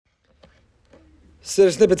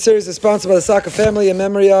Siddur Snippet series is sponsored by the Saka family in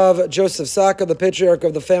memory of Joseph Saka, the patriarch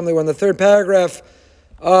of the family. We're in the third paragraph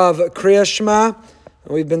of Kriyas Shema, and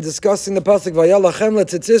we've been discussing the pasuk Vayalachem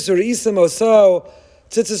leTzitzis u'Re'isim oso.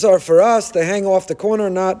 Tzitzis are for us; they hang off the corner,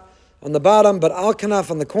 not on the bottom, but al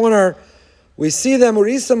kanaf on the corner. We see them.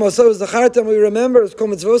 U'Re'isim oso zachartem. We remember it's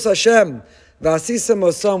called mitzvos Hashem. V'asisem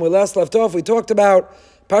osam. We last left off. We talked about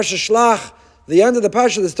Parsha Shlach, the end of the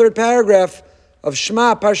parsha, this third paragraph of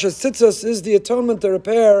Shema. Parshas Tzitzis is the atonement, the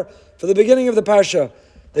repair for the beginning of the parsha.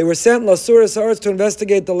 They were sent Lasuras Haaretz to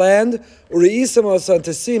investigate the land, Uri'isim osan,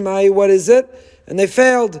 to see what is it, and they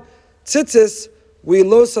failed. Tzitzis, we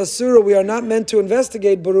los asura, we are not meant to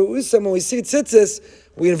investigate, but U'isam, when we see Tzitzis,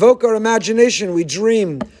 we invoke our imagination, we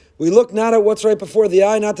dream, we look not at what's right before the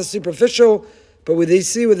eye, not the superficial, but we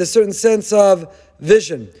see with a certain sense of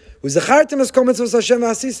vision. We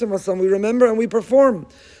remember and we perform.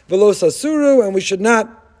 Velos asuru, and we should not,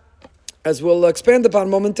 as we'll expand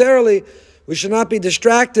upon momentarily, we should not be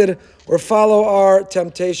distracted or follow our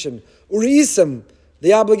temptation. Uri'isim,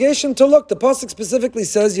 the obligation to look. The pasuk specifically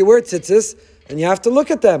says you wear tzitzis and you have to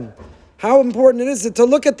look at them. How important it is to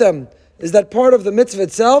look at them? Is that part of the mitzvah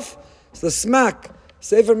itself? So the smak,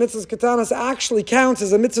 Sefer Mitzvahs Katanas, actually counts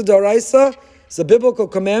as a mitzvah d'oraisa. It's a biblical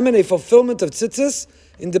commandment, a fulfillment of tzitzis,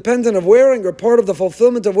 independent of wearing, or part of the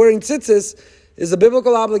fulfillment of wearing tzitzis is a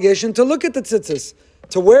biblical obligation to look at the tzitzis,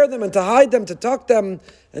 to wear them and to hide them, to tuck them,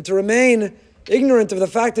 and to remain ignorant of the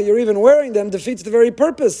fact that you're even wearing them defeats the very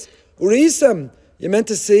purpose. Uri'isem, you're meant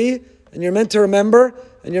to see, and you're meant to remember,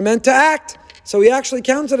 and you're meant to act. So he actually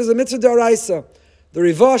counts it as a mitzvah d'oraisa. The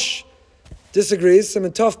Rivosh disagrees,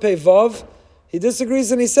 Siman Tov Pei Vav. He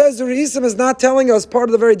disagrees and he says Uri'isem is not telling us part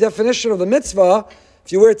of the very definition of the mitzvah.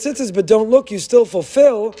 If you wear tzitzis but don't look, you still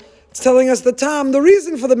fulfill. It's telling us the tam, the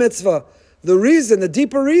reason for the mitzvah. The reason, the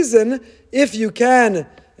deeper reason, if you can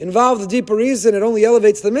involve the deeper reason, it only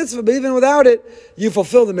elevates the mitzvah, but even without it, you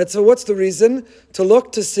fulfill the mitzvah. What's the reason? To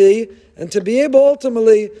look, to see, and to be able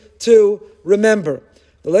ultimately to remember.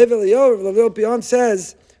 The Lev Pion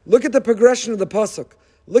says, look at the progression of the pasuk.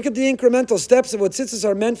 Look at the incremental steps of what tzitzis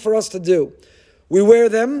are meant for us to do. We wear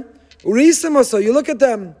them. Uri'isim oso, you look at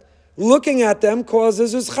them. Looking at them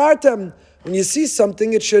causes uschartem. When you see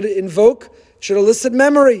something, it should invoke, should elicit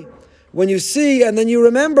memory. When you see and then you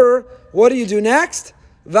remember, what do you do next?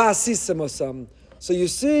 Va'asisem osam. So you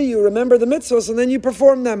see, you remember the mitzvahs, and then you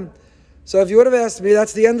perform them. So if you would have asked me,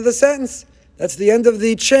 that's the end of the sentence. That's the end of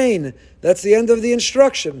the chain. That's the end of the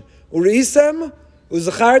instruction. Uri'isem,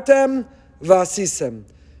 uzachartem, va'asisem.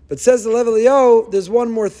 But says the Lev Eliyahu, there's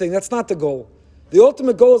one more thing. That's not the goal. The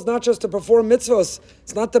ultimate goal is not just to perform mitzvahs.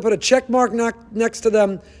 It's not to put a check mark next to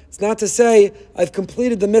them. It's not to say, I've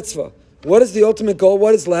completed the mitzvah. What is the ultimate goal?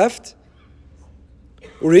 What is left?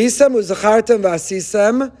 Uri'isem uzachartem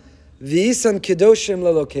v'asisem v'yisem kedoshim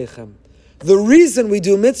lelokechem. The reason we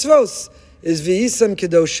do mitzvahs is v'yisem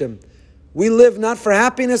kedoshim. We live not for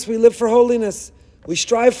happiness, we live for holiness. We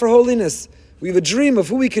strive for holiness. We have a dream of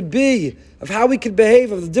who we could be, of how we could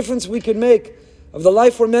behave, of the difference we could make, of the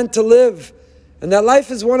life we're meant to live. And that life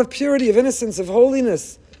is one of purity, of innocence, of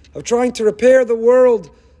holiness, of trying to repair the world,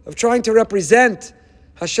 of trying to represent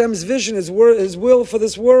Hashem's vision, His will for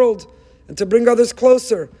this world, and to bring others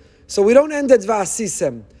closer. So we don't end at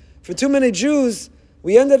Va'asisem. For too many Jews,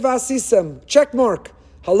 we end at Va'asisem. Check mark.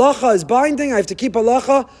 Halacha is binding. I have to keep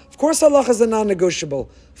halacha. Of course halacha is a non-negotiable.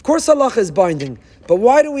 Of course halacha is binding. But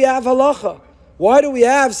why do we have halacha? Why do we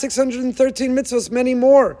have 613 mitzvahs, many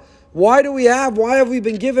more? Why have we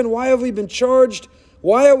been given, why have we been charged,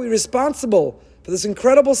 why are we responsible for this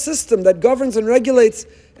incredible system that governs and regulates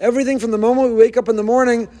everything from the moment we wake up in the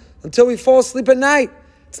morning until we fall asleep at night?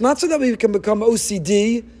 It's not so that we can become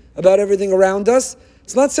OCD about everything around us.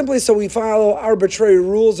 It's not simply so we follow arbitrary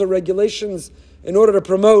rules or regulations in order to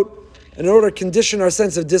promote and in order to condition our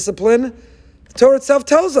sense of discipline. The Torah itself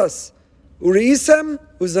tells us, Uri'isem,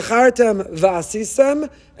 uzachartem, va'asisem.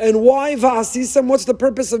 And why va'asisem? What's the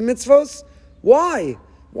purpose of mitzvos? Why?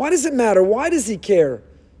 Why does it matter? Why does He care?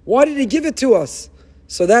 Why did He give it to us?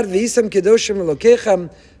 So that v'yisem kedoshim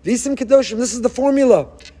elokechem, v'yisem kedoshim, this is the formula.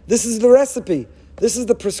 This is the recipe. This is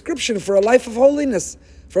the prescription for a life of holiness.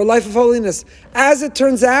 For a life of holiness. As it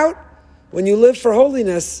turns out, when you live for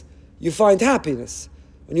holiness, you find happiness.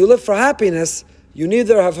 When you live for happiness, you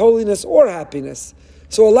neither have holiness or happiness.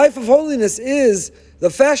 So a life of holiness is the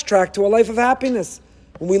fast track to a life of happiness.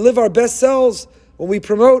 When we live our best selves, when we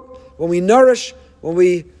promote, when we nourish, when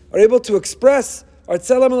we are able to express our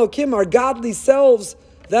tzelem elokim, our godly selves,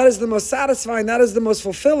 that is the most satisfying, that is the most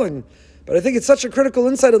fulfilling. But I think it's such a critical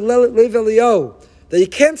insight of Lev Eliyahu that you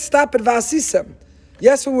can't stop at Va'asisem.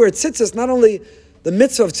 Yes, when we're at tzitzis, not only the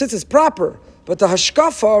mitzvah of tzitzis proper, but but the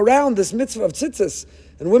hashkafa around this mitzvah of tzitzis.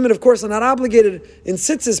 And women, of course, are not obligated in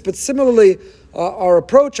tzitzis, but similarly, our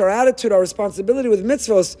approach, our attitude, our responsibility with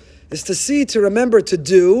mitzvahs is to see, to remember, to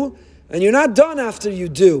do, and you're not done after you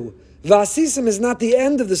do. Vasisam is not the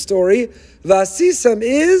end of the story. Vasisam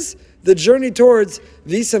is the journey towards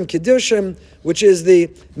Visam Kiddushim, which is the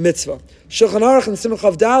mitzvah. Shulchan Aruch and Simcha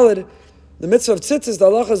of Daled, the mitzvah of tzitzis, the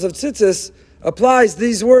halachas of tzitzis, applies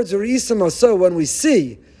these words, U'isam aso, when we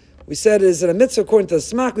see. We said, is it a mitzvah according to the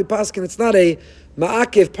Smak? We paskin, it's not a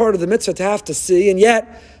ma'akev part of the mitzvah to have to see, and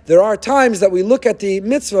yet there are times that we look at the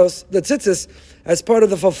mitzvahs, the tzitzis, as part of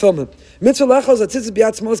the fulfillment. Mitzvah lechos tzitzis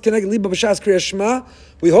b'yatzmos keneged liba b'shas kriya Shema.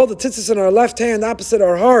 We hold the tzitzis in our left hand opposite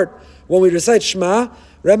our heart when we recite Shema.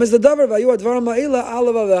 Remez the davar vayu advaram ma'ila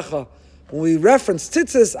alav avecha. When we reference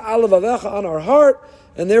tzitzis alav avecha on our heart,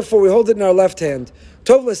 and therefore we hold it in our left hand.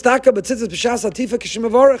 Tov l'staka b'tzitzis b'shas atifa k'shem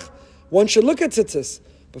avarich. One should look at tzitzis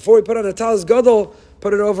before we put on a talis gadol.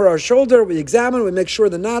 Put it over our shoulder. We examine. We make sure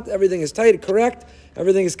the knot, everything is tight, correct.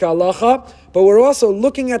 Everything is ka'alacha, but we're also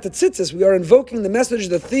looking at the tzitzis. We are invoking the message,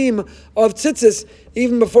 the theme of tzitzis,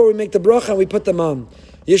 even before we make the bracha and we put them on.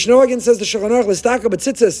 Yeshno again says the Shulchan Aruch l'staka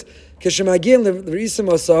b'tzitzis k'shemagin l'risim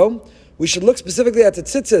oso. We should look specifically at the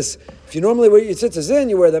tzitzis. If you normally wear your tzitzis in,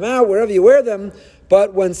 you wear them out, wherever you wear them.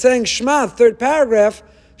 But when saying Shema, third paragraph,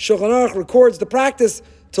 Shulchan Aruch records the practice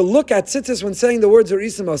to look at tzitzis when saying the words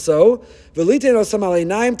U'isam aso, v'litein osam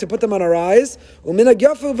aleinayim, to put them on our eyes, u'minag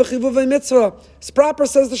yafu v'chivuv mitzvah. It's proper,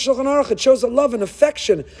 says the Shulchan Aruch. It shows a love and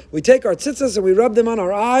affection. We take our tzitzis and we rub them on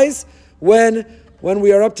our eyes when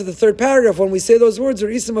we are up to the third paragraph. When we say those words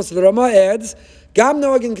U'isam aso, the Rama adds, Gam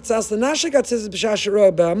noagin kitzas l'nashik at-tzitzis b'shas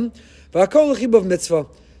shero'abam, v'akol l'chivuv mitzvah.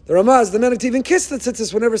 The Rama is the man to even kiss the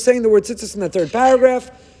tzitzis whenever saying the word tzitzis in that third paragraph.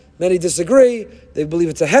 Many disagree. They believe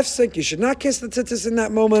it's a hefsek. You should not kiss the tzitzis in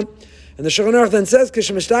that moment. And the Shulchan Aruch then says,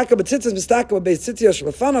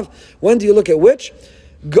 when do you look at which?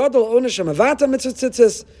 Gadol onesh hamavata mitzvah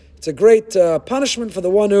tzitzis. It's a great punishment for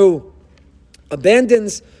the one who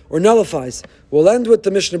abandons or nullifies. We'll end with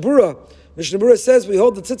the Mishnah Berurah. Mishnah Berurah says we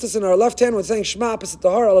hold the tzitzis in our left hand when saying Shema opposite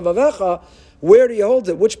the har alav avecha. Where do you hold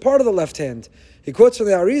it? Which part of the left hand? He quotes from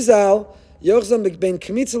the Arizal, Yochzam ben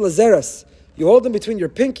Kemitza Lazeres. You hold them between your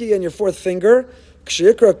pinky and your fourth finger.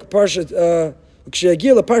 So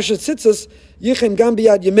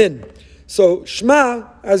Shema,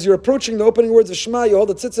 as you're approaching the opening words of Shema, you hold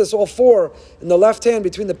the tzitzis, all four, in the left hand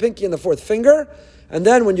between the pinky and the fourth finger. And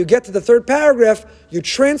then when you get to the third paragraph, you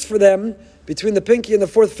transfer them between the pinky and the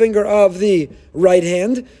fourth finger of the right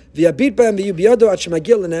hand. And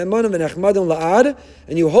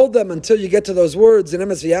you hold them until you get to those words in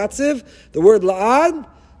Emes V'yatziv, the word la'ad,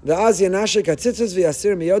 then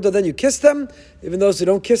you kiss them, even those who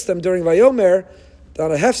don't kiss them during Vayomer,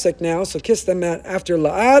 not a hefsek now, so kiss them after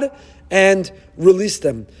La'ad and release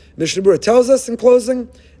them. Mishnah Berurah tells us in closing,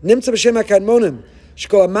 Nimtza b'shem HaKadmonim,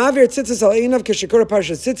 Shkol ha'mavir tzitzis al einav k'shekora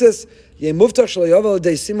parshat tzitzis, yemuftach shelo yovel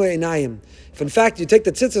l'dei simoy einayim. If in fact you take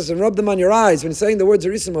the tzitzis and rub them on your eyes when saying the words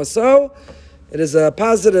U'isam aso, it is a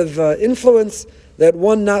positive influence that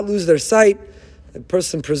one not lose their sight. A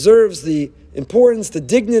person preserves the importance, the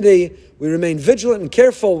dignity. We remain vigilant and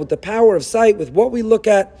careful with the power of sight, with what we look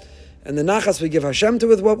at, and the nachas we give Hashem to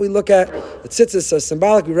with what we look at. The tzitzis are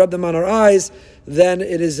symbolic. We rub them on our eyes. Then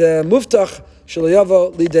it is a muftach shelo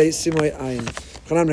yavo lidei simoy ayin.